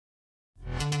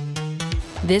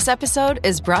This episode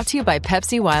is brought to you by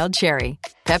Pepsi Wild Cherry.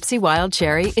 Pepsi Wild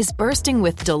Cherry is bursting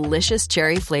with delicious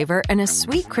cherry flavor and a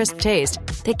sweet, crisp taste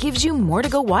that gives you more to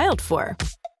go wild for.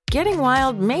 Getting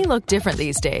wild may look different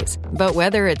these days, but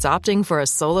whether it's opting for a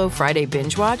solo Friday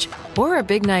binge watch or a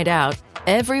big night out,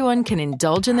 everyone can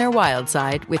indulge in their wild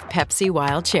side with Pepsi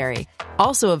Wild Cherry.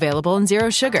 Also available in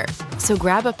Zero Sugar. So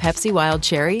grab a Pepsi Wild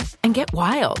Cherry and get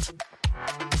wild.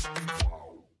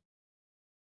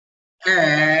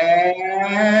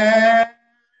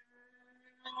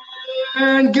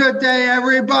 And good day,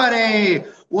 everybody.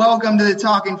 Welcome to the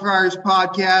Talking Friars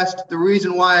podcast. The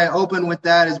reason why I open with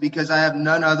that is because I have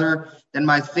none other than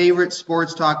my favorite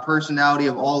sports talk personality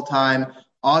of all time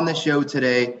on the show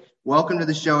today. Welcome to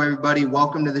the show, everybody.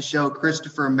 Welcome to the show,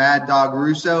 Christopher Mad Dog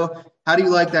Russo. How do you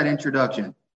like that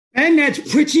introduction? And that's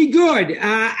pretty good.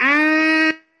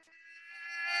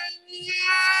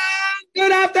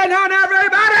 Good afternoon,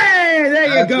 everybody.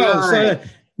 There you go. Right. So,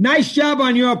 nice job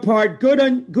on your part. Good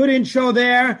intro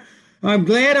there. I'm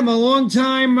glad I'm a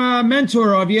long-time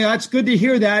mentor of you. That's good to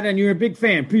hear that, and you're a big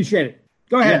fan. Appreciate it.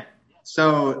 Go ahead. Yeah.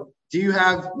 So, do you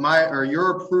have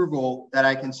your approval that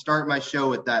I can start my show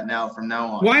with that now from now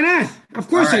on? Why not? Of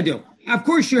course I do. Of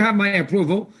course you have my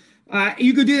approval.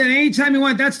 You could do that anytime you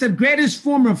want. That's the greatest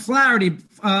form of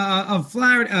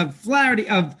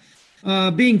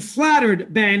being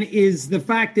flattered, Ben, is the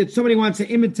fact that somebody wants to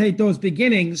imitate those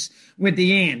beginnings with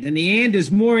the and. And the and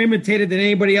is more imitated than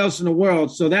anybody else in the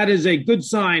world. So that is a good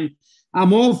sign.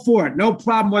 I'm all for it. No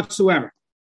problem whatsoever.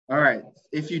 All right.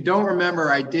 If you don't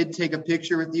remember, I did take a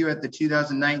picture with you at the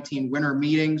 2019 winter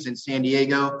meetings in San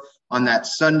Diego on that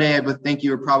Sunday. I would think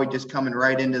you were probably just coming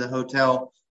right into the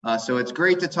hotel. So it's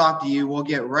great to talk to you. We'll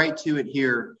get right to it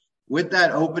here. With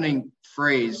that opening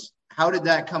phrase, how did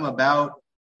that come about?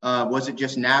 Was it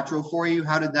just natural for you?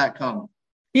 How did that come?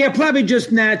 Yeah, probably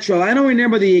just natural. I don't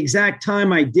remember the exact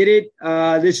time I did it.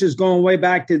 This is going way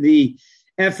back to the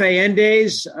FAN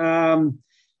days. I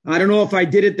don't know if I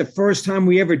did it the first time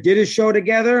we ever did a show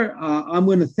together. I'm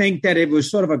going to think that it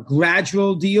was sort of a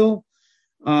gradual deal,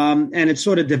 and it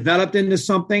sort of developed into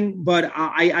something. But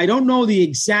I don't know the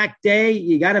exact day.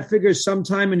 You got to figure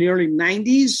sometime in the early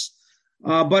 90s.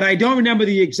 But I don't remember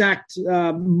the exact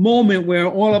moment where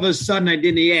all of a sudden I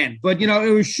did the end. But,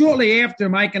 it was shortly after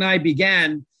Mike and I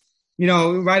began,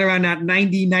 right around that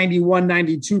 90, 91,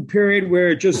 92 period where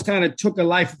it just kind of took a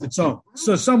life of its own.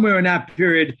 So somewhere in that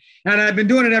period. And I've been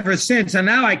doing it ever since. And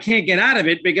now I can't get out of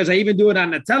it because I even do it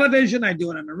on the television. I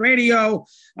do it on the radio.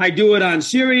 I do it on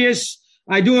Sirius.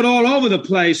 I do it all over the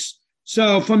place.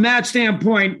 So from that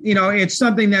standpoint, it's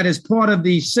something that is part of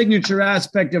the signature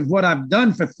aspect of what I've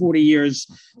done for 40 years.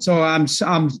 So I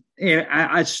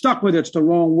stuck with it's the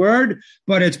wrong word,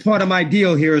 but it's part of my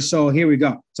deal here. So here we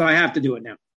go. So I have to do it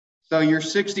now. So you're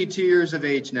 62 years of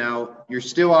age now. You're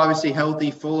still obviously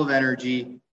healthy, full of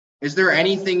energy. Is there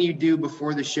anything you do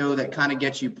before the show that kind of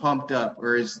gets you pumped up,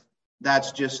 or is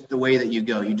that's just the way that you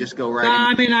go? You just go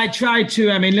right in? I try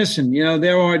to. Listen,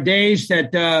 there are days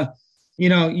that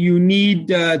you need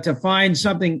to find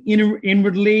something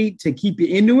inwardly to keep you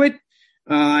into it.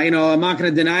 I'm not going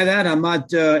to deny that. I'm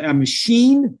not a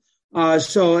machine.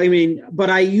 But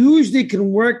I usually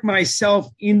can work myself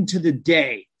into the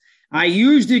day. I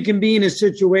usually can be in a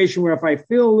situation where if I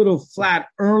feel a little flat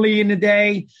early in the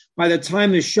day, by the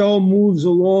time the show moves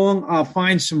along, I'll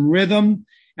find some rhythm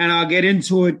and I'll get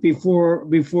into it before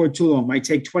too long. Might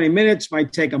take 20 minutes,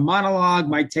 might take a monologue,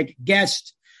 might take a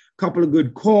guest, couple of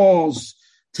good calls,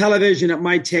 television, it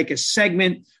might take a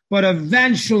segment, but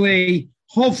eventually,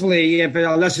 hopefully,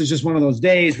 unless it's just one of those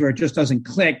days where it just doesn't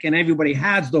click, and everybody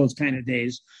has those kind of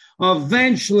days,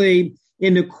 eventually,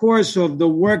 in the course of the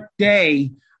work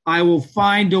day, I will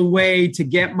find a way to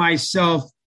get myself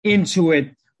into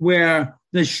it where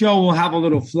the show will have a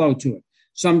little flow to it.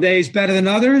 Some days better than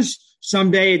others.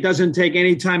 Some day it doesn't take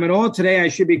any time at all. Today I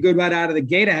should be good right out of the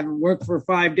gate. I haven't worked for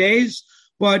 5 days.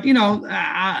 But,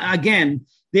 again,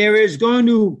 there is going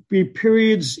to be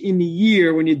periods in the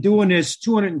year when you're doing this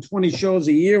 220 shows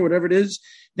a year, whatever it is,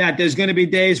 that there's going to be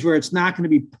days where it's not going to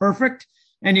be perfect.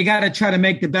 And you got to try to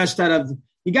make the best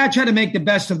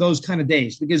of those kind of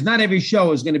days, because not every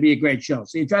show is going to be a great show.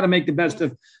 So you try to make the best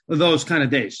of those kind of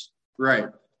days. Right.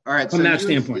 All right. From that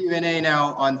standpoint. Stephen A.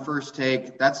 now on First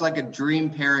Take. That's like a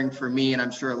dream pairing for me, and I'm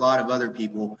sure a lot of other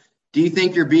people. Do you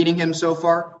think you're beating him so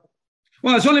far?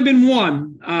 Well, it's only been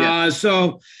one. Yeah.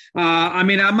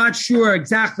 I'm not sure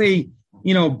exactly,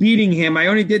 beating him. I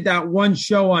only did that one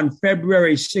show on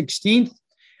February 16th.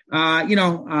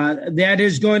 That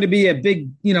is going to be a big,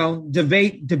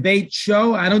 debate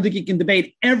show. I don't think he can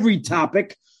debate every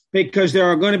topic because there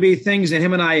are going to be things that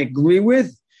him and I agree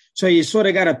with. So you sort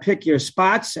of got to pick your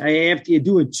spots. After you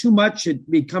do it too much, it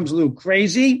becomes a little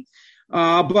crazy.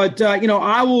 But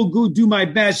I will go do my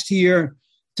best here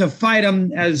to fight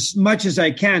him as much as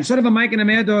I can. Sort of a Mike and a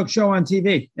Mad Dog show on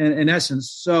TV, in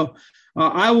essence. So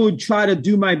I will try to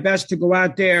do my best to go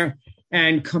out there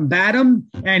and combat him.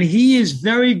 And he is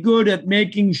very good at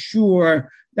making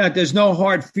sure that there's no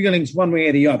hard feelings one way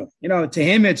or the other. To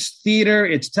him, it's theater,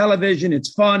 it's television,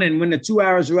 it's fun. And when the 2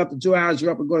 hours are up, and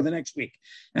go to the next week.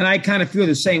 And I kind of feel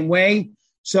the same way.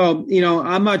 So,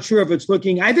 I'm not sure if it's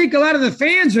looking, I think a lot of the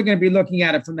fans are going to be looking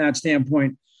at it from that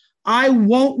standpoint. I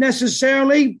won't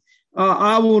necessarily.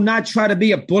 I will not try to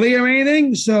be a bully or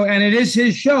anything. So, and it is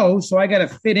his show, so I got to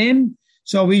fit in.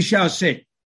 So we shall see.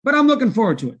 But I'm looking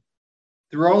forward to it.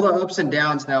 Through all the ups and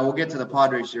downs, now we'll get to the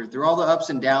Padres here. Through all the ups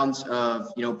and downs of,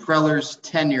 Preller's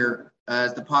tenure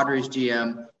as the Padres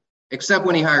GM, except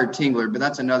when he hired Tingler, but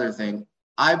that's another thing.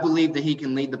 I believe that he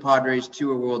can lead the Padres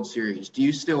to a World Series. Do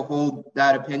you still hold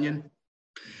that opinion?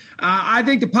 I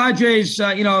think the Padres,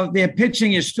 their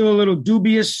pitching is still a little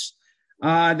dubious.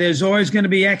 There's always going to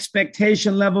be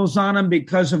expectation levels on them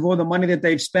because of all the money that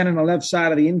they've spent on the left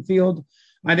side of the infield.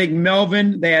 I think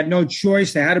Melvin, they had no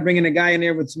choice. They had to bring in a guy in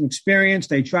there with some experience.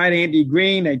 They tried Andy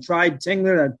Green. They tried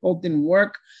Tingler. That both didn't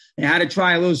work. They had to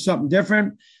try a little something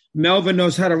different. Melvin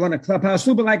knows how to run a clubhouse, a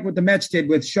little bit like what the Mets did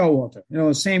with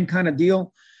Showalter. Same kind of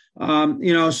deal.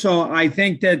 So I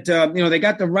think that, they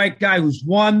got the right guy who's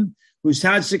won, who's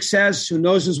had success, who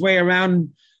knows his way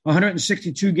around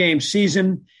 162-game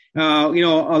season. A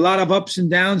lot of ups and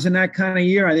downs in that kind of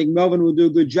year. I think Melvin will do a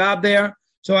good job there.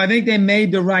 So I think they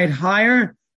made the right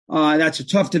hire. That's a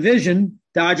tough division.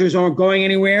 Dodgers aren't going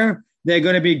anywhere. They're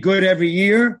going to be good every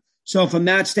year. So from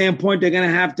that standpoint, they're going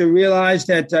to have to realize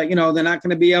that, they're not going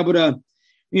to be able to,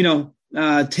 the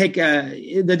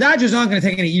Dodgers aren't going to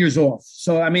take any years off.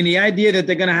 So, the idea that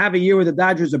they're going to have a year where the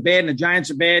Dodgers are bad and the Giants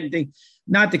are bad,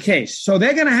 not the case. So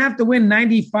they're going to have to win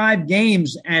 95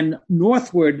 games and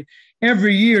northward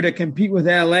every year to compete with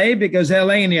LA, because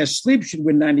LA in their sleep should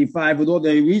win 95 with all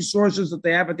the resources that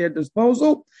they have at their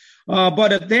disposal.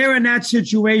 But if they're in that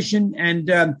situation,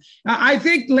 and I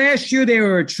think last year they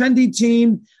were a trendy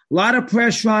team, a lot of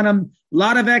pressure on them, a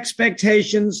lot of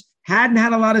expectations, hadn't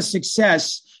had a lot of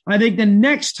success. I think the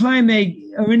next time they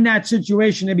are in that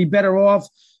situation, they'd be better off.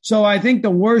 So I think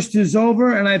the worst is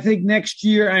over. And I think next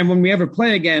year, and when we ever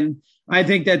play again, I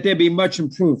think that they'll be much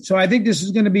improved. So I think this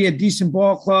is going to be a decent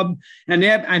ball club. And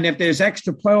if there's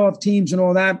extra playoff teams and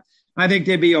all that, I think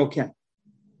they'll be okay.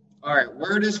 All right.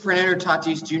 Where does Fernando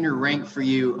Tatis Jr. rank for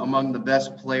you among the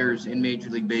best players in Major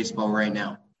League Baseball right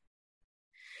now?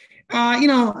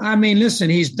 Listen,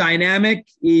 he's dynamic.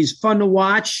 He's fun to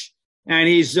watch. And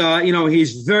he's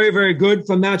very, very good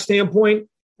from that standpoint.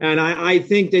 And I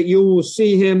think that you will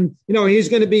see him, he's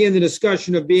going to be in the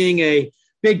discussion of being a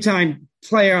big-time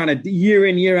player on a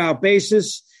year-in, year-out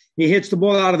basis. He hits the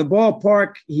ball out of the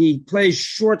ballpark. He plays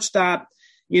shortstop.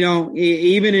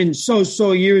 Even in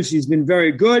so-so years, he's been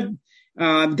very good.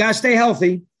 Got to stay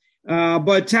healthy.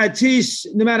 But Tatis,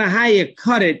 no matter how you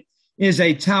cut it, is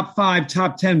a top 5,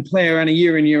 top 10 player on a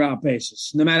year-in, year-out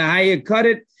basis. No matter how you cut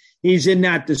it, he's in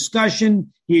that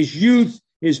discussion. His youth,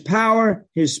 his power,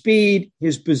 his speed,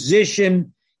 his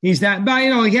position. He's that, but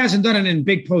he hasn't done it in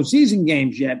big postseason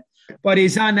games yet, but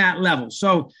he's on that level.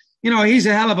 So, he's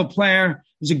a hell of a player.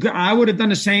 I would have done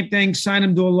the same thing, sign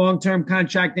him to a long-term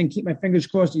contract and keep my fingers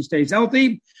crossed he stays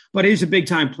healthy, but he's a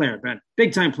big-time player, Ben.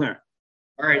 Big-time player.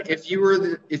 All right. If you were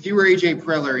AJ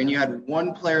Preller and you had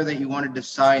one player that you wanted to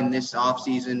sign this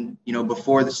offseason,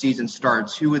 before the season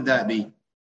starts, who would that be?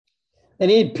 They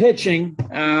need pitching.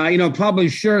 Probably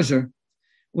Scherzer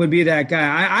would be that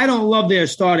guy. I don't love their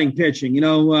starting pitching.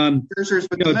 Scherzer's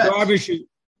with the Mets. Darvish.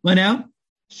 What now?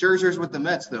 Scherzer's with the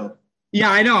Mets, though.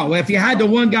 Yeah, I know. If you had the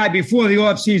one guy before the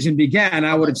offseason began,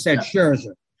 I would have said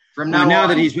Scherzer. From now on,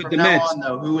 that he's with the Mets,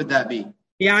 though, who would that be?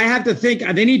 Yeah, I have to think.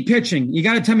 They need pitching. You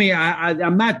got to tell me.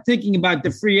 I'm not thinking about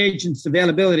the free agents'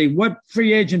 availability. What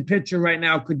free agent pitcher right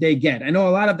now could they get? I know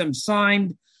a lot of them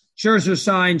signed. Scherzer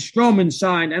signed, Stroman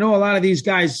signed. I know a lot of these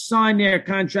guys signed their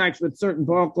contracts with certain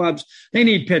ball clubs. They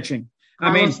need pitching.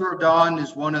 Carlos Rodon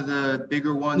is one of the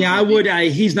bigger ones. Yeah,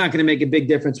 he's not going to make a big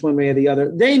difference one way or the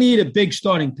other. They need a big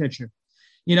starting pitcher,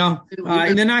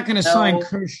 and they're not going to sign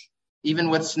Kersh.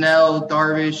 Even with Snell,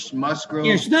 Darvish, Musgrove.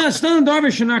 Yeah, Snell and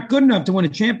Darvish are not good enough to win a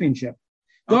championship.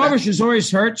 Okay. Darvish is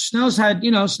always hurt. Snell's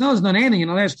done anything in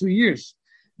the last 2 years.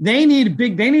 They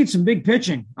need some big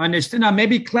pitching on this. Now,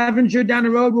 maybe Clevenger down the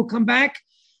road will come back.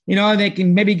 They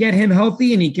can maybe get him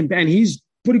healthy and he's a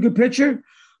pretty good pitcher.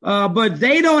 But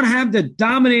they don't have the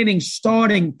dominating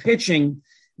starting pitching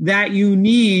that you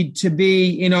need to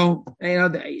be,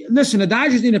 listen, the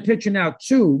Dodgers need a pitcher now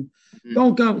too.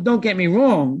 Don't get me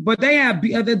wrong, but they have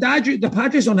the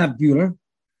Padres don't have Buehler.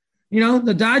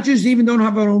 The Dodgers even don't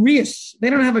have an Urias. They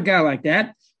don't have a guy like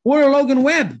that, or a Logan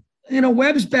Webb.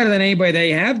 Webb's better than anybody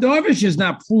they have. Darvish has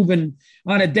not proven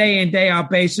on a day in, day out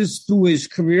basis through his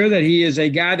career that he is a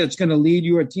guy that's going to lead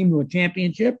your team to a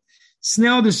championship.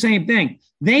 Snell, the same thing.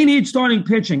 They need starting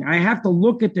pitching. I have to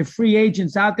look at the free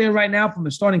agents out there right now from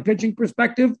a starting pitching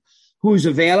perspective, who's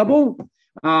available.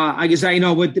 I guess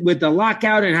with the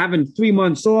lockout and having 3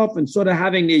 months off and sort of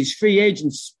having these free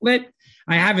agents split,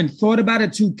 I haven't thought about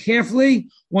it too carefully.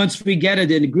 Once we get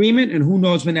an agreement, and who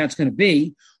knows when that's going to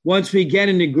be, once we get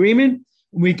an agreement,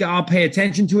 I'll pay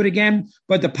attention to it again.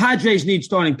 But the Padres need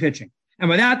starting pitching. And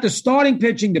without the starting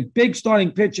pitching, the big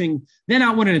starting pitching, they're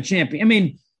not winning a champion. I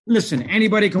mean, listen,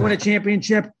 anybody can win a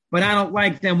championship, but I don't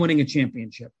like them winning a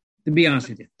championship, to be honest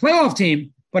with you. Playoff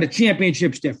team, but a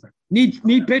championship's different. Need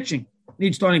pitching.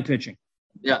 Need starting pitching.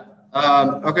 Yeah.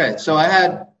 Okay. So I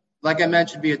had, like I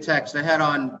mentioned via text, I had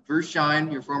on Bruce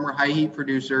Shine, your former High Heat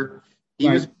producer. He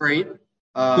was great.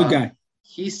 Good guy.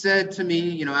 He said to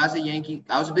me, as a Yankee,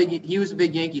 he was a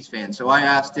big Yankees fan. So I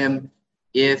asked him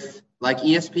if, like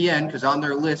ESPN, because on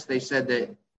their list, they said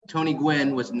that Tony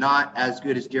Gwynn was not as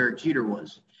good as Derek Jeter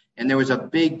was. And there was a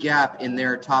big gap in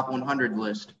their top 100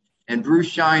 list. And Bruce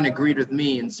Shine agreed with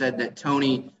me and said that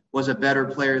Tony was a better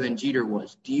player than Jeter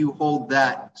was. Do you hold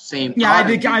that same thought? Yeah,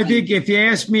 I think if you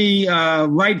ask me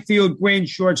right field, Gwynn,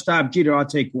 shortstop, Jeter, I'll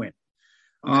take Gwynn.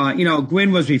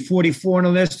 Gwynn was 44 on the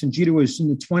list and Jeter was in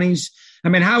the 20s. I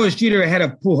mean, how is Jeter ahead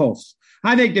of Pujols?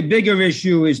 I think the bigger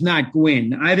issue is not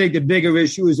Gwynn. I think the bigger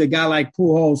issue is a guy like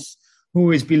Pujols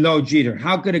who is below Jeter.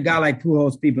 How could a guy like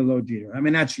Pujols be below Jeter? I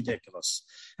mean, that's ridiculous.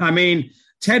 I mean,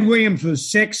 Ted Williams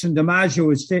was 6 and DiMaggio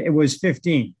was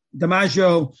 15.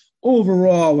 DiMaggio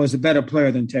overall was a better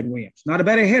player than Ted Williams. Not a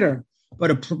better hitter, but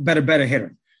a better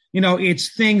hitter.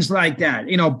 It's things like that.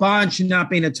 Bond should not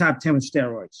be in the top 10 with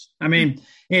steroids. I mean,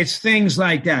 it's things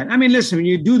like that. I mean, listen, when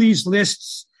you do these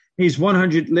lists, these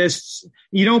 100 lists,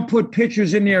 you don't put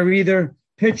pitchers in there either.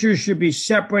 Pitchers should be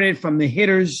separated from the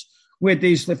hitters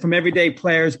from everyday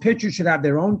players. Pitchers should have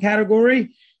their own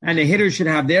category, and the hitters should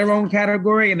have their own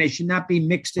category, and they should not be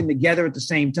mixed in together at the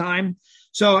same time.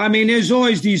 So, I mean, there's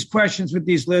always these questions with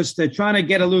these lists. They're trying to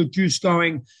get a little juice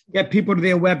going, get people to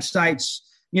their websites,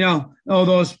 all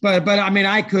those. But I mean,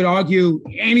 I could argue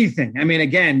anything. I mean,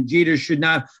 again, Jeter should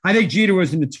not. I think Jeter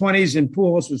was in the 20s and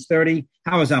Pujols was 30.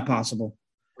 How is that possible?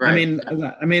 Right.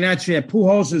 I mean, that's it.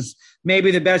 Pujols is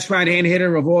maybe the best right-hand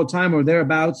hitter of all time or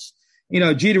thereabouts.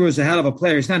 Jeter was a hell of a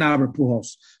player. He's not Albert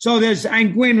Pujols. So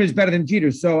and Gwynn was better than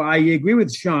Jeter. So I agree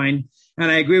with Shine. And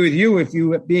I agree with you, if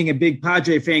you being a big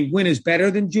Padre fan, Gwynn is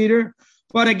better than Jeter.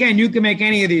 But again, you can make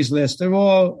any of these lists. They're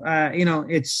all,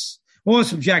 it's all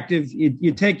subjective.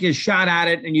 You take your shot at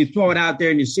it and you throw it out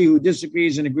there and you see who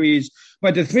disagrees and agrees.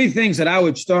 But the 3 things that I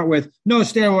would start with, no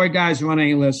steroid guys are on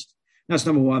any list. That's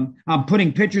number 1. I'm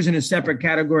putting pitchers in a separate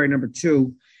category, number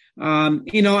 2.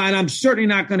 And I'm certainly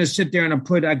not going to sit there and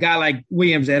put a guy like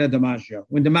Williams ahead of DiMaggio.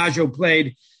 When DiMaggio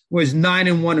played, was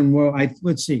 9-1 in world.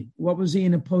 Let's see, what was he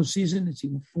in the postseason? Let's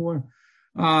see, 4,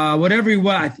 whatever he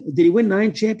was. Did he win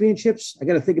 9 championships? I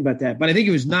got to think about that. But I think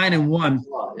he was 9-1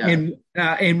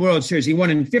 in World Series. He won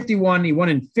in 51. He won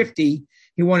in 50.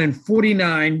 He won in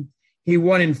 49. He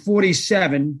won in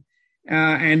 47,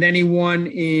 and then he won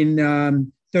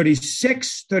in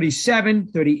 36, 37,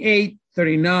 38,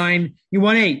 39. He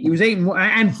won 8. He was 8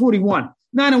 and 41.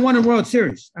 9-1 in World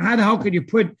Series. How the hell could you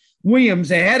put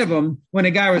Williams ahead of him when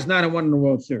a guy was 9-1 in the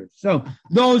World Series? So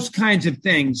those kinds of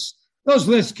things, those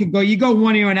lists can go. You go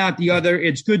one ear and out the other.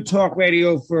 It's good talk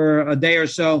radio for a day or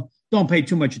so. Don't pay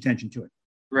too much attention to it.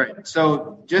 Right.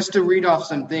 So just to read off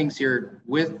some things here,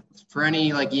 for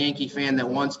any like Yankee fan that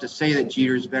wants to say that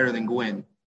Jeter is better than Gwynn,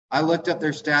 I looked up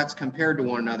their stats compared to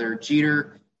one another.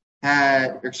 Gwynn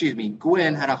had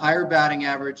a higher batting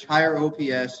average, higher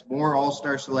OPS, more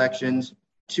all-star selections,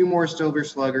 2 more Silver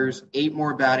Sluggers, 8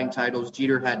 more batting titles.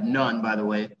 Jeter had none, by the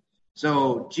way.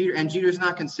 So Jeter's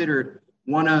not considered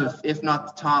one of, if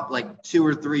not the top, 2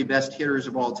 or 3 best hitters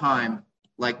of all time,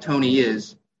 like Tony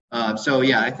is.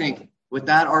 I think with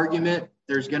that argument,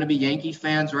 there's going to be Yankee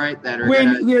fans, right, that are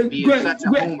going to be such a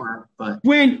homer. But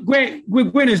Gwynn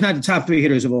is not the top 3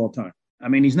 hitters of all time. I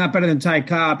mean, he's not better than Ty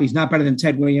Cobb. He's not better than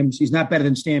Ted Williams. He's not better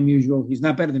than Stan Musial. He's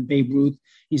not better than Babe Ruth.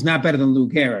 He's not better than Lou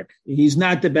Gehrig. He's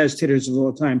not the best hitters of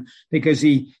all time because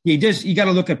you got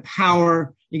to look at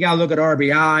power. You got to look at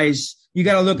RBIs. You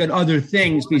got to look at other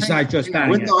things besides just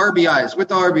batting. With the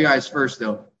RBIs first,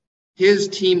 though, his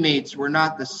teammates were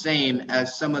not the same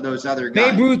as some of those other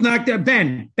guys. Babe Ruth knocked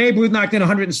in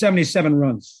 177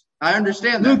 runs. I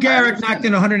understand that. Lou Gehrig knocked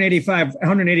in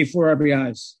 184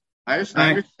 RBIs. I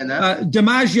understand that.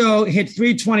 DiMaggio hit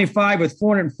 325 with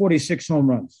 446 home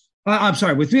runs. I'm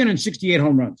sorry, with 368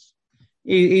 home runs.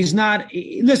 He's not –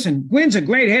 listen, Gwynn's a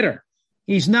great hitter.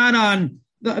 He's not on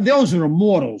 – those are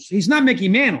immortals. He's not Mickey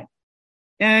Mantle.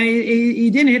 And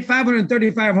he didn't hit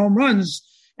 535 home runs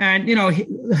and,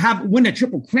 win a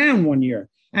Triple Crown one year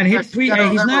and hit three.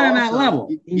 He's not on that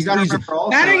level. He's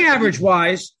batting average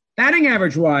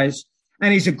wise,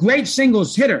 and he's a great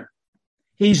singles hitter.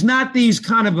 He's not these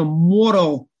kind of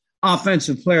immortal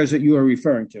offensive players that you are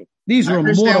referring to. These are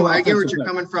immortal. I get what you're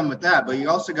coming from with that, but you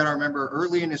also got to remember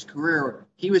early in his career,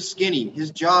 he was skinny.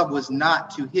 His job was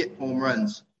not to hit home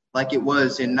runs like it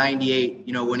was in '98,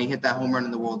 when he hit that home run in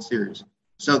the World Series.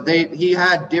 So he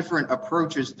had different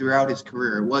approaches throughout his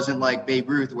career. It wasn't like Babe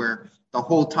Ruth where the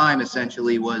whole time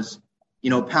essentially was,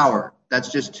 power.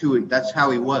 That's how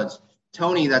he was.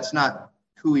 Tony, that's not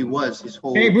who he was his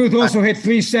whole Babe Ruth also hit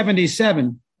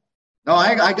 377. No,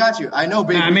 I got you. I know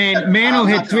Babe Ruth. Mantle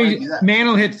hit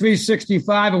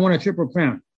 365 and won a Triple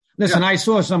Crown. Listen, I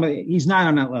saw somebody. He's not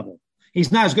on that level.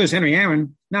 He's not as good as Henry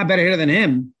Aaron. Not better hitter than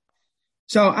him.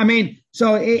 So,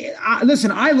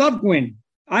 listen, I love Gwynn.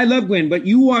 But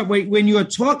when you are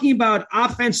talking about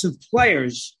offensive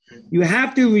players, you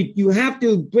have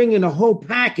to bring in a whole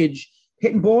package,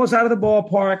 hitting balls out of the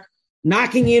ballpark,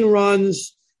 knocking in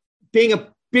runs, being a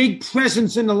big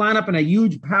presence in the lineup and a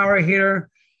huge power hitter.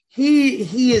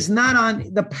 He is not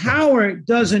on the power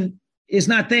is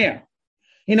not there.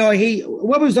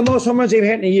 What was the most home runs he ever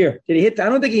hit in a year? Did he hit? I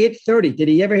don't think he hit 30. Did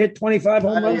he ever hit 25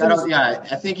 home runs?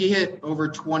 I think he hit over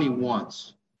 20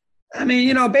 once.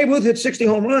 Babe Ruth hit 60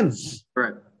 home runs.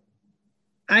 Right.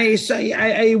 I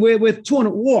say with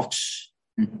 200 walks.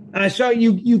 So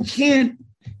you can't.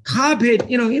 Cobb hit.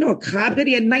 Cobb hit.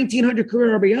 He had 1,900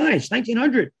 career RBIs.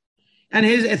 1,900, and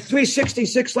his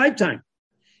 366 lifetime.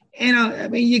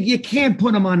 You can't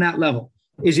put him on that level.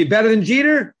 Is he better than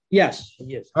Jeter? Yes,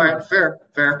 he is. All right,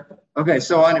 fair. Okay,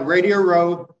 so on Radio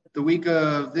Row, the week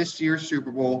of this year's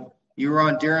Super Bowl, you were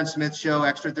on Darren Smith's show,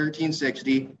 Extra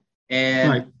 1360, and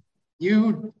right.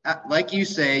 You, like you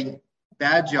say,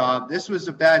 bad job. This was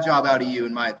a bad job out of you,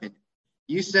 in my opinion.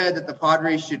 You said that the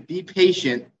Padres should be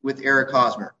patient with Eric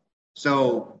Hosmer.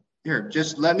 So here,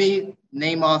 just let me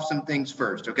name off some things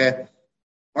first, okay?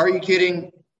 Are you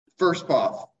kidding? First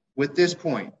off, with this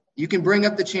point, you can bring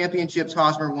up the championship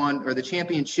Hosmer won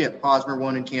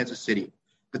in Kansas City.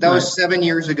 But that was 7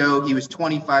 years ago. He was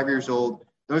 25 years old.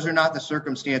 Those are not the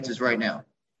circumstances right now.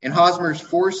 In Hosmer's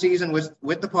 4 seasons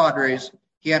with the Padres,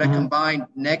 he had a combined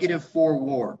 -4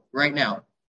 WAR right now.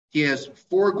 He has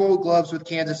 4 Gold Gloves with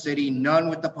Kansas City, none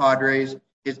with the Padres.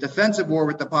 His defensive WAR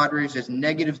with the Padres is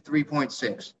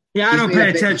 -3.6. Yeah, I don't pay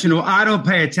attention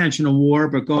to WAR,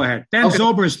 but go ahead. Ben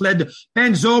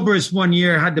Zobrist 1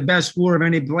 year had the best WAR of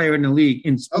any player in the league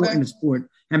in the sport,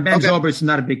 and Ben Zobrist is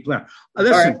not a big player.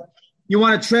 Listen, you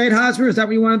want to trade Hosmer? Is that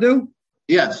what you want to do?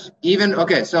 Yes.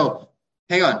 So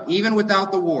hang on. Even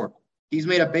without the WAR, he's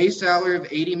made a base salary of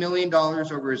 $80 million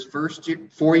over his first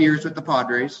 4 years with the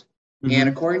Padres. Mm-hmm. And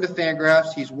according to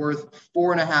Fangraphs, he's worth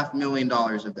 $4.5 million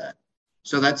of that.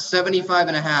 So that's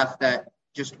 75.5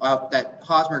 that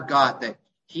Hosmer got that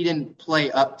he didn't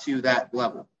play up to that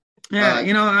level. Yeah,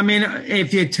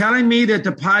 if you're telling me that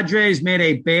the Padres made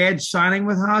a bad signing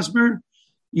with Hosmer,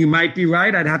 you might be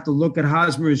right. I'd have to look at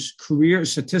Hosmer's career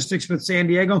statistics with San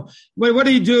Diego. What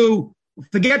do you do?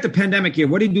 Forget the pandemic year.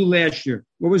 What did he do last year?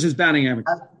 What was his batting average?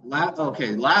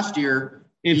 Last year.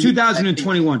 In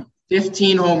 2021.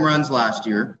 15 home runs last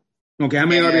year. Okay, how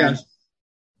many RBIs?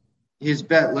 His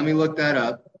bet. Let me look that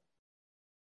up.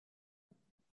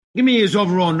 Give me his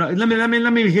overall. Let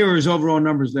me hear his overall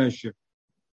numbers last year.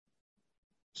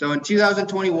 So in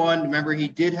 2021, remember he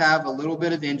did have a little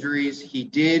bit of injuries. He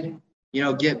did,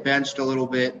 get benched a little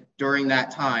bit during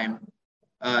that time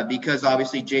because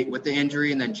obviously Jake with the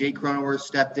injury, and then Jake Cronenworth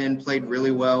stepped in, played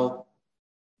really well.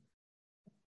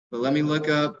 But let me look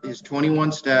up his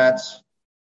 21 stats.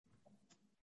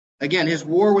 Again, his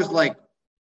WAR was like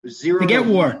 0. Forget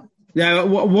WAR. Yeah,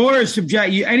 WAR is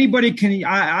subjective. Anybody can.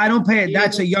 I don't pay it.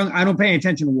 That's I don't pay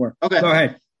attention to WAR. Okay, go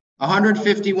ahead.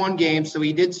 151 games, so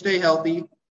he did stay healthy.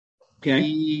 Okay.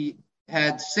 He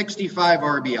had 65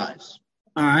 RBIs.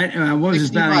 All right. What was his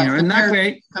batting average? Not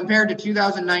great. Compared to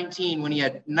 2019 when he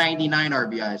had 99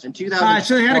 RBIs. In 2000.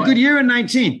 So he had a good year in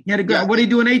 19. He had a good. Yeah. What did he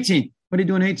do in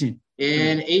 18?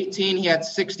 In 18, he had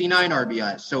 69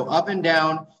 RBIs. So up and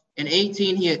down. In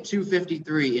 18, he hit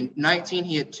 253. In 19,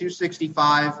 he hit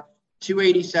 265.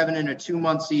 287 in a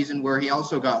 2-month season where he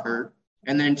also got hurt.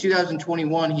 And then in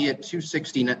 2021, he hit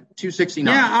 269.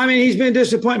 Yeah, I mean, he's been a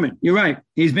disappointment. You're right.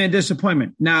 He's been a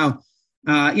disappointment. Now,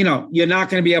 you're not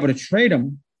going to be able to trade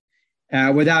him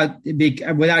without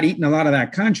eating a lot of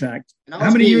that contract.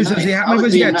 How many years does he have? How many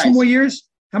was he got? 2 more years?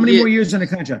 How many more years in the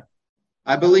contract?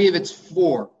 I believe it's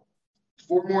 4.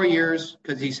 4 more years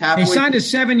because he's halfway. He signed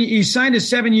a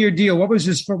 7-year deal. When was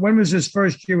his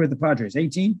first year with the Padres?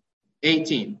 18?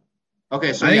 18.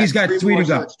 Okay, so I think he's got 3 to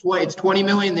go. So it's $20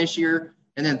 million this year,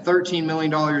 and then $13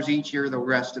 million each year the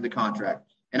rest of the contract.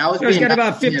 And he's got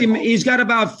about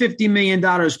 $50 million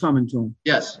coming to him.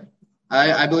 Yes,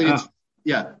 I believe it's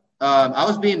I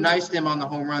was being nice to him on the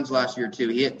home runs last year too.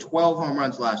 He hit 12 home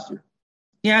runs last year.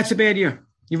 Yeah, it's a bad year.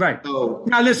 You're right. So,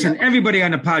 now listen, everybody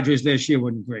on the Padres this year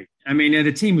wasn't great. I mean,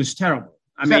 the team was terrible.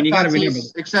 You got to remember.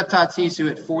 Except Tatis, who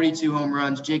hit 42 home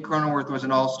runs. Jake Cronenworth was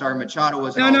an all-star. Machado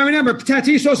was an all-star. No, remember,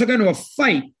 Tatis also got into a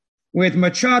fight with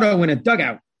Machado in a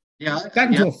dugout. Yeah. Got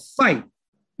into a fight.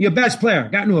 Your best player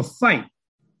got into a fight.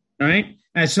 All right?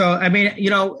 And so, I mean,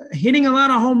 hitting a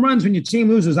lot of home runs when your team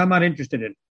loses, I'm not interested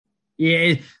in.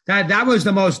 Yeah, that was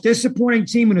the most disappointing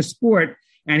team in the sport,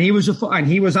 and he was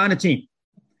on the team.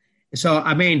 So,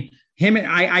 I mean,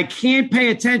 I can't pay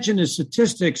attention to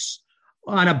statistics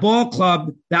on a ball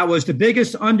club that was the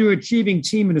biggest underachieving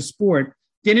team in the sport,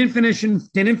 didn't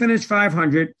finish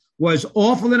 500, was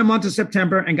awful in the month of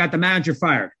September, and got the manager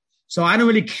fired. So I don't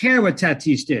really care what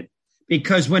Tatis did,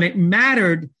 because when it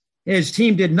mattered, his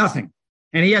team did nothing,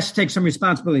 and he has to take some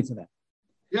responsibility for that.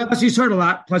 Yeah. Plus, he's hurt a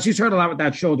lot. With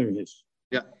that shoulder of his.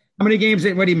 Yeah. How many games?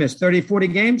 What did he miss? 30, 40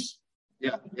 games?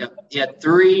 Yeah. He had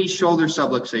 3 shoulder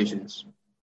subluxations.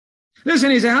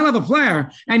 Listen, he's a hell of a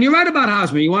player. And you're right about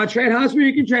Hosmer. You want to trade Hosmer?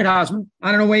 You can trade Hosmer.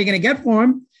 I don't know what you're going to get for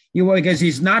him. Because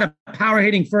he's not a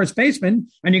power-hitting first baseman,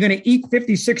 and you're going to eat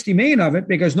 50, 60 million of it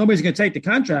because nobody's going to take the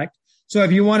contract. So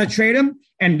if you want to trade him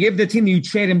and give the team you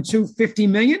trade him to $50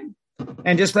 million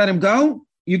and just let him go,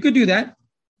 you could do that.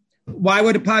 Why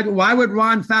would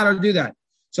Ron Fowler do that?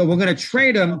 So we're going to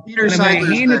trade him. Peter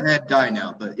Seidler's the head guy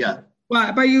now, but yeah.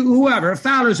 Well, but whoever,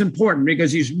 Fowler's important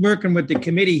because he's working with the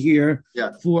committee here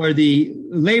for the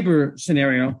labor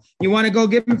scenario. You want to go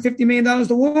give him $50 million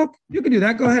to walk? You can do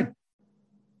that. Go ahead.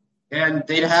 And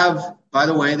they'd have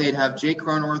Jake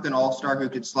Cronenworth, an all-star who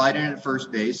could slide in at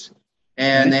first base.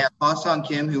 And they have Ha-Seong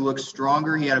Kim, who looks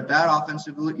stronger. He had a bad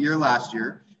offensive year last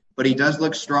year, but he does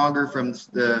look stronger from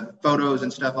the photos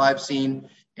and stuff I've seen.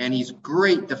 And he's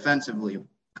great defensively.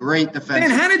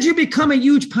 Man, how did you become a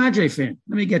huge Padre fan?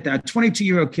 Let me get that.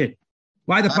 22-year-old kid.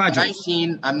 Why the Padres?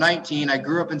 I'm 19. I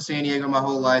grew up in San Diego my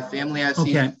whole life. Family has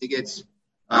season tickets.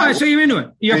 All right, so you're into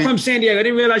it. You're from San Diego. I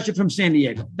didn't realize you're from San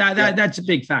Diego. That's a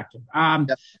big factor. I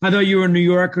thought you were a New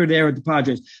Yorker there with the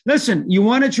Padres. Listen, you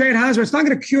want to trade Hosmer. It's not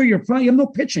going to cure your problem. You have no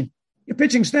pitching. Your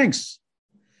pitching stinks.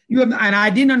 And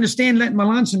I didn't understand letting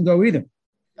Melanson go either.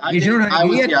 I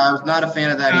was not a fan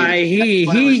of that either.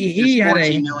 He had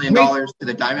 $14 million to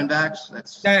the Diamondbacks.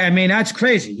 That's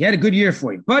crazy. He had a good year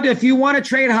for you. But if you want to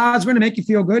trade Hosmer to make you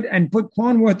feel good and put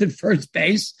Cronenworth at first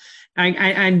base,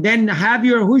 and then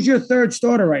who's your third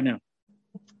starter right now?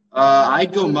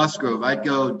 I'd go Musgrove. I'd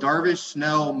go Darvish,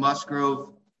 Snell,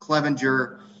 Musgrove,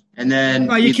 Clevenger, and then.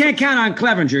 Well, you can't count on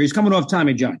Clevenger. He's coming off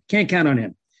Tommy John. Can't count on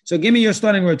him. So give me your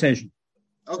starting rotation.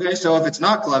 Okay, so if it's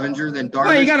not Clevenger, then Darvish.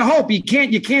 Well, you got to hope. You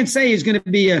can't say he's going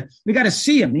to be we got to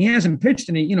see him. He hasn't pitched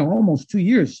in almost 2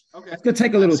 years. Okay, it's going to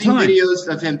take a little time. I've seen videos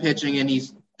of him pitching, and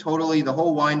he's totally the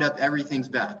whole windup. Everything's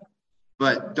bad.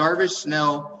 But Darvish,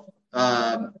 Snell,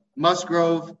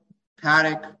 Musgrove,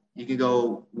 Paddock. You can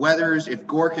go Weathers if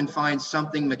Gore can find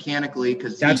something mechanically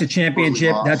because that's a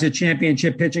championship. That's a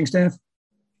championship pitching staff.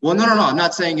 Well, no. I'm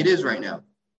not saying it is right now,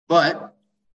 but.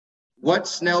 What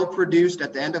Snell produced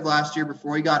at the end of last year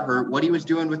before he got hurt, what he was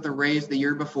doing with the Rays the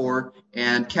year before,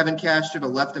 and Kevin Cash should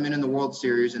have left them in the World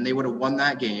Series, and they would have won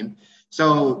that game.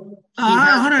 So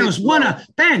it was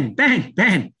Ben.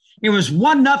 It was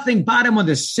 1-0 bottom of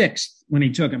the 6th when he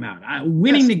took him out.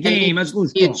 Winning the game, that's a little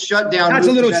strong. He had shut down. That's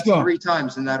a little strong. 3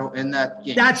 times in that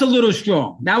game. That's a little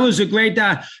strong. That was a great.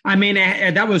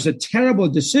 that was a terrible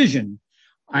decision.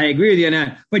 I agree with you on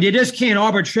that, but you just can't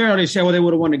arbitrarily say, well, they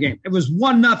would have won the game. It was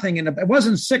 1-0 it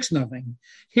wasn't 6-0.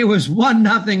 It was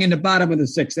 1-0 in the bottom of the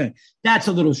 6th. That's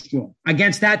a little strong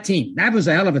against that team. That was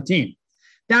a hell of a team.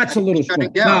 That's a little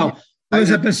strong. Now, it was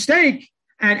a mistake,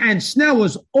 and Snell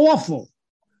was awful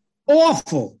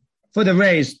for the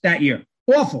Rays that year.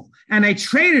 Awful. And they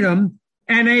traded him,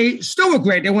 and they still were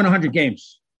great. They won 100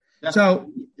 games. Yeah.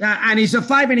 So, and he's a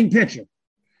 5-inning pitcher.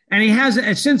 And he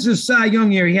hasn't, since his Cy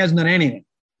Young year, he hasn't done anything.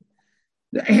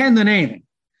 He hadn't done anything.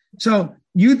 So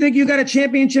You think you got a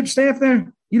championship staff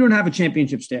there? You don't have a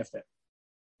championship staff there.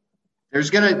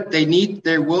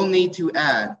 They will need to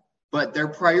add, but their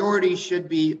priority should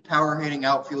be power hitting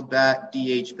outfield bat,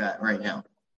 DH bat right now.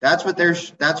 That's what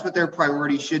their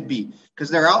priority should be, because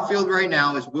their outfield right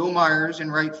now is Will Myers in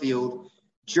right field,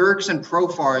 Jerks and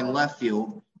Profar in left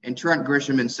field, and Trent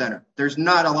Grisham in center. There's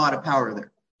not a lot of power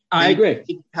there. I agree. They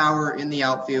need power in the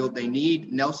outfield. They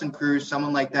need Nelson Cruz,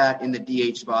 someone like that, in the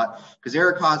DH spot, because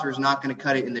Eric Hosmer is not going to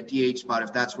cut it in the DH spot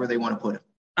if that's where they want to put him.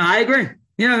 I agree.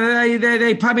 Yeah,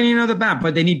 they probably need another bat,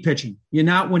 but they need pitching. You're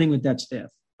not winning with that staff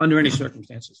under any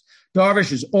circumstances.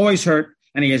 Darvish is always hurt,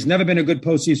 and he has never been a good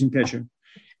postseason pitcher.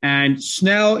 And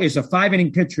Snell is a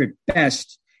 5-inning pitcher at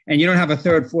best, and you don't have a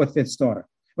third, fourth, fifth starter.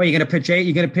 Well, you're going to pitch 8.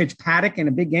 You're going to pitch Paddock in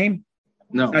a big game?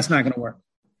 No, that's not going to work.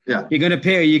 Yeah, you're going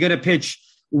to pitch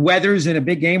Weathers in a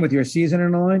big game with your season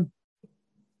in the line?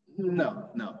 No.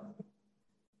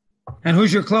 And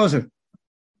who's your closer?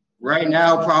 Right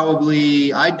now,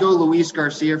 probably I'd go Luis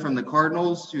Garcia from the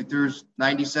Cardinals, who throws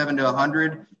 97 to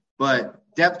 100. But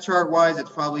depth chart wise,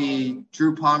 it's probably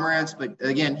Drew Pomeranz. But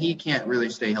again, he can't really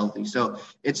stay healthy. So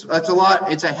it's a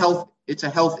lot. It's a health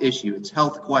issue. It's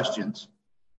health questions.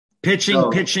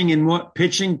 Pitching, and more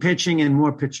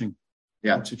pitching.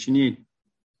 Yeah, that's what you need.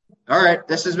 All right,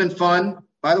 this has been fun.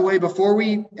 By the way, before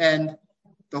we end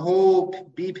the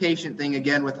whole be patient thing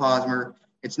again with Hosmer,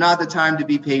 it's not the time to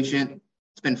be patient.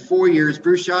 It's been 4 years.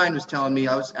 Bruce Shine was telling me,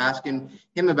 I was asking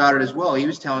him about it as well. He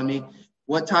was telling me,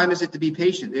 what time is it to be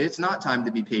patient? It's not time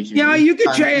to be patient. Yeah, you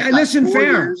could trade. Listen,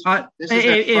 fair.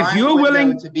 If you're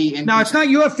willing to be, no, it's not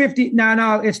your 50.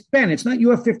 No, it's Ben. It's not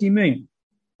your 50 million.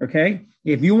 Okay,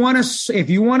 if you want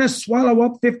to swallow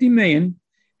up 50 million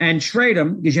and trade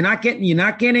them, because you're not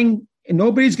getting. And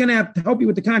nobody's going to help you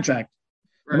with the contract.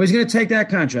 Right. Nobody's going to take that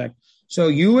contract. So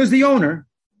you as the owner,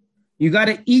 you got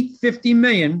to eat 50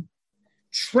 million,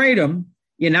 trade them.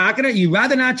 You'd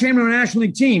rather not trade them to a National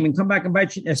League team and come back and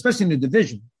bite you, especially in the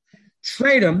division.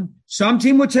 Trade them. Some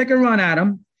team will take a run at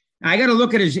him. I got to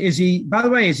look at is he, by the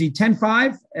way, is he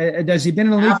 10-5? Does he been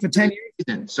in the league for 10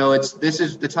 years? So this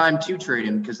is the time to trade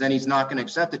him, because then he's not going to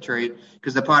accept the trade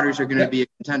because the Padres are going to be a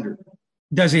contender.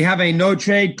 Does he have a no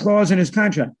trade clause in his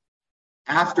contract?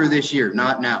 After this year,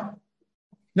 not now.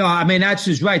 No, I mean, that's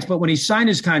his rights. But when he signed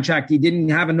his contract, he didn't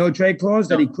have a no-trade clause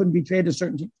that he couldn't be traded to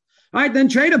certain teams. All right, then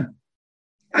trade him.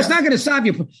 That's not going to solve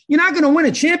you. You're not going to win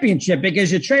a championship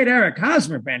because you trade Eric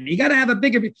Hosmer, Ben. You got to have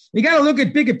you got to look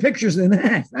at bigger pictures than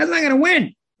that. That's not going to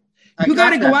win. You got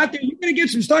to go out there. You're going to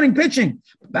get some starting pitching.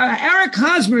 Eric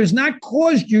Hosmer has not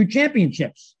caused you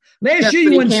championships. Last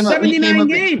year, you won 79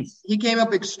 games. He came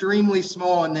up extremely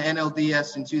small in the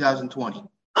NLDS in 2020.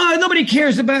 Oh, nobody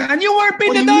cares about it. And you weren't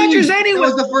beating the Dodgers anyway. It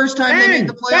was the first time they made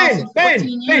the playoffs in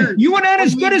 14 years. Ben, you were not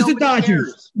as good as the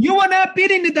Dodgers. You were not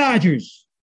beating the Dodgers.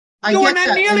 You were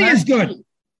not nearly as good.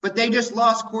 But they just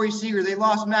lost Corey Seager. They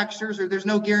lost Max Scherzer. There's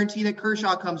no guarantee that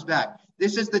Kershaw comes back.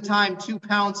 This is the time to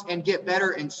pounce and get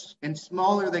better and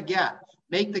smaller the gap.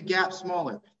 Make the gap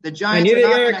smaller. The Giants you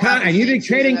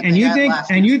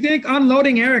think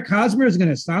unloading Eric Hosmer is going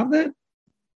to solve that?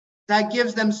 That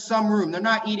gives them some room. They're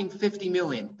not eating $50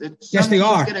 million. Yes, they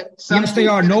are. Yes, they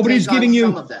are. Nobody's giving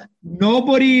you.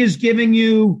 Nobody is giving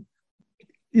you.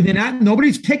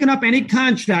 Nobody's picking up any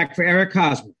contract for Eric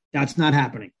Hosmer. That's not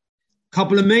happening.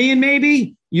 Couple of million,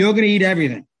 maybe. You're going to eat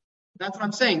everything. That's what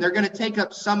I'm saying. They're going to take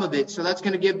up some of it, so that's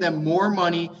going to give them more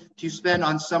money to spend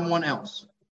on someone else.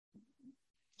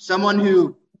 Someone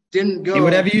who didn't go.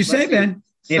 Whatever you say, Ben.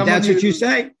 If that's what you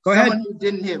say, go ahead. Someone who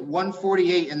didn't hit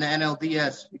 148 in the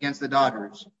NLDS against the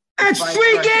Dodgers. That's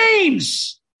 3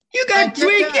 games. You got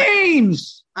 3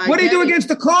 games. What do you do against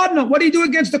the Cardinals? What do you do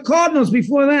against the Cardinals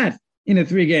before that in the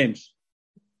 3 games?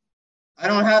 I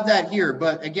don't have that here,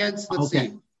 but let's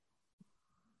see.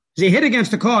 He hit against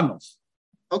the Cardinals.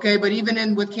 Okay, but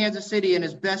even with Kansas City in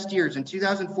his best years in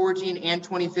 2014 and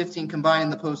 2015 combined in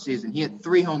the postseason, he hit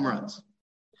 3 home runs.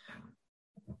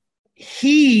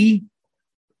 He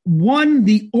won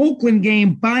the Oakland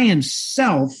game by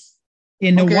himself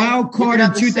in the wild card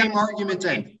in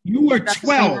 2000. You were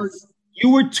 12. You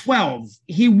were 12.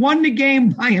 He won the game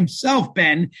by himself,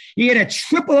 Ben. He had a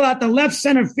triple out the left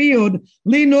center field,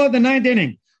 leading over the 9th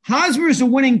inning. Hosmer is a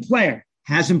winning player.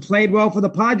 Hasn't played well for the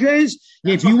Padres.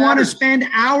 If you want to spend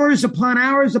hours upon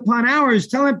hours upon hours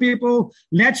telling people,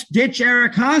 let's ditch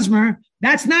Eric Hosmer,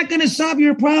 that's not going to solve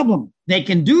your problem. They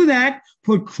can do that,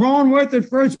 put Cronenworth at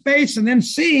first base, and then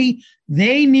see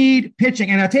they need pitching.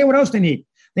 And I'll tell you what else they need.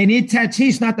 They need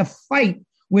Tatis not to fight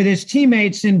with his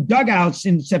teammates in dugouts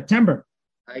in September.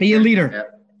 Be a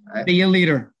leader. Be a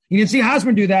leader. You didn't see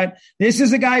Hosmer do that. This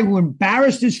is a guy who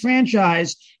embarrassed his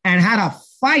franchise and had a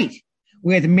fight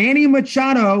with Manny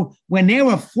Machado when they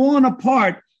were falling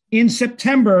apart in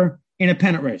September in a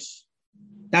pennant race.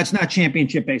 That's not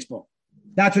championship baseball.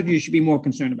 That's what you should be more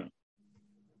concerned about.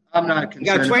 I'm not concerned.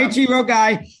 You got a 22-year-old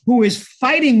guy who is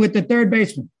fighting with the third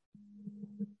baseman.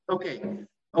 Okay.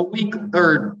 A week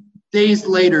or days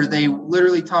later, they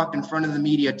literally talked in front of the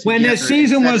media. When the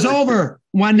season was over.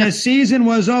 The season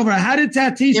was over. How did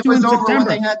Tatis do in September? It was over when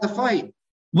they had the fight.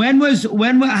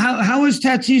 How was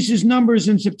Tatis's numbers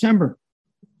in September?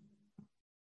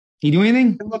 He do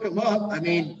anything? Look him up. I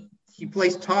mean, he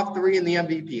placed top 3 in the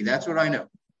MVP. That's what I know.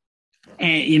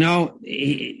 And,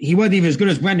 he wasn't even as good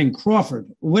as Brendan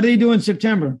Crawford. What did he do in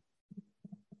September?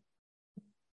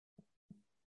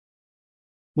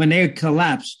 When they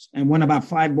collapsed and won about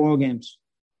 5 ball games.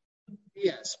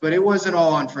 Yes, but it wasn't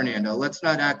all on Fernando. Let's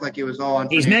not act like it was all on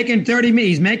Fernando. He's making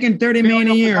 $30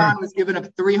 million a year. He was giving up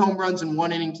 3 home runs in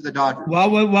 1 inning to the Dodgers. What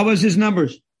was his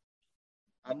numbers?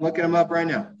 I'm looking them up right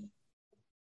now.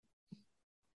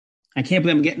 I can't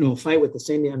believe I'm getting into a fight with the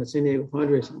San Diego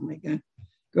Padres. Oh my God.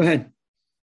 Go ahead.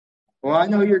 Well, I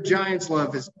know your Giants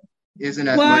love isn't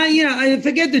as much. Well, I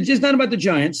forget that it's not about the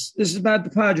Giants. This is about the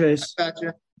Padres. I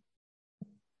gotcha.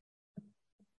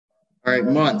 All right,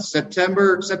 months.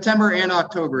 September and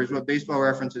October is what Baseball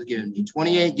Reference is giving me.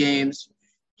 28 games.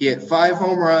 He hit 5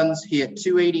 home runs. He hit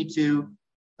 282.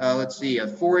 Let's see, a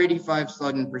 485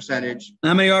 slugging percentage.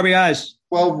 How many RBIs?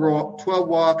 12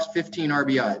 walks, 15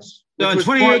 RBIs. So in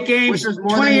 28 games.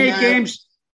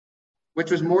 Which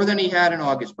was more than he had in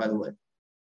August, by the way.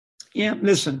 Yeah,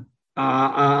 listen.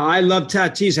 I love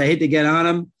Tatis. I hate to get on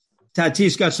him.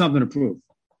 Tatis got something to prove.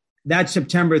 That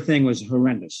September thing was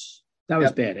horrendous. That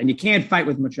was bad. And you can't fight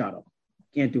with Machado.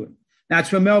 Can't do it.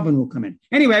 That's where Melvin will come in.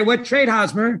 Anyway, we'll trade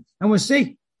Hosmer, and we'll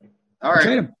see. All right.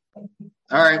 Trade him.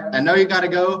 All right. I know you got to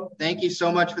go. Thank you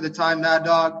so much for the time, Mad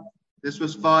Dog. This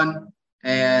was fun.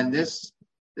 And this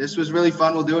was really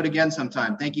fun. We'll do it again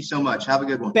sometime. Thank you so much. Have a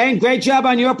good one. Ben, great job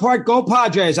on your part. Go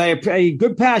Padres. I have a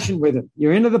good passion with it.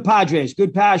 You're into the Padres.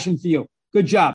 Good passion for you. Good job.